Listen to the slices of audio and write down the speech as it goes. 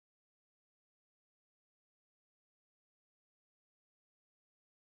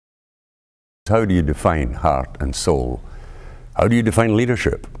How do you define heart and soul? How do you define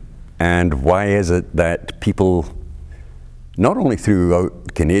leadership? And why is it that people, not only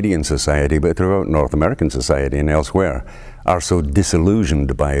throughout Canadian society, but throughout North American society and elsewhere, are so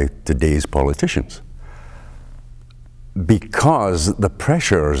disillusioned by today's politicians? Because the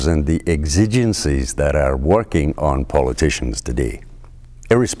pressures and the exigencies that are working on politicians today,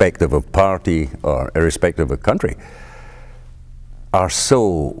 irrespective of party or irrespective of country, are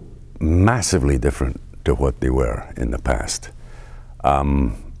so massively different to what they were in the past.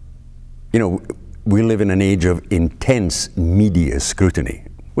 You know, we live in an age of intense media scrutiny,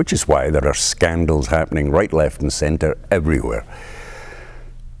 which is why there are scandals happening right, left, and center everywhere.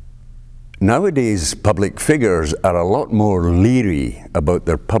 Nowadays, public figures are a lot more leery about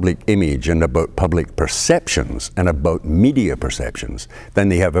their public image and about public perceptions and about media perceptions than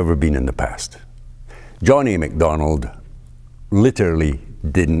they have ever been in the past. John A. Macdonald literally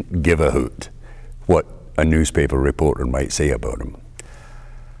didn't give a hoot what a newspaper reporter might say about him.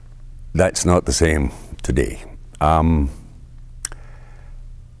 That's not the same today.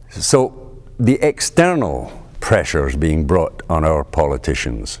 So the external pressures being brought on our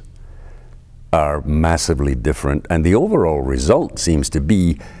politicians are massively different, and the overall result seems to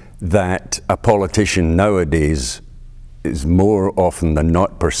be that a politician nowadays is more often than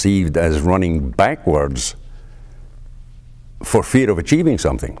not perceived as running backwards for fear of achieving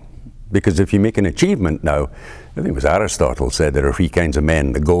something. Because if you make an achievement now, I think it was Aristotle said there are three kinds of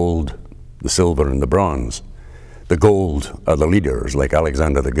men: the gold, the silver, and the bronze. The gold are the leaders, like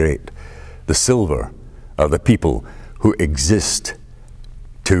Alexander the Great. The silver are the people who exist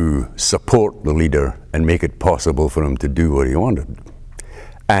to support the leader and make it possible for him to do what he wanted.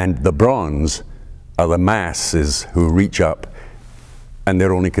 And the bronze are the masses who reach up, and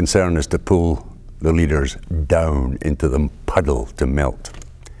their only concern is to pull the leaders down into the puddle to melt.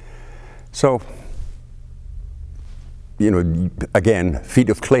 So, you know, again,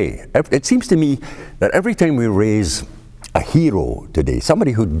 feet of clay. It seems to me that every time we raise a hero today,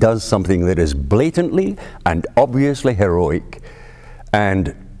 somebody who does something that is blatantly and obviously heroic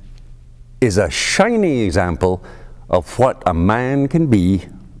and is a shining example of what a man can be,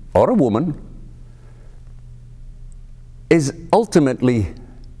 or a woman, is ultimately,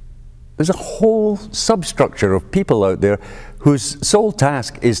 there's a whole substructure of people out there whose sole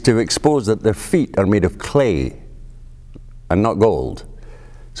task is to expose that their feet are made of clay and not gold.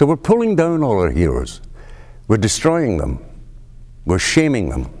 So we're pulling down all our heroes. We're destroying them. We're shaming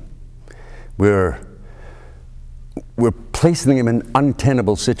them. We're placing them in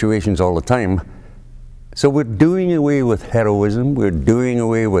untenable situations all the time. So we're doing away with heroism. We're doing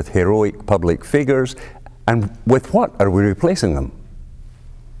away with heroic public figures. And with what are we replacing them?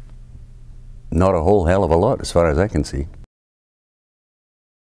 Not a whole hell of a lot, as far as I can see.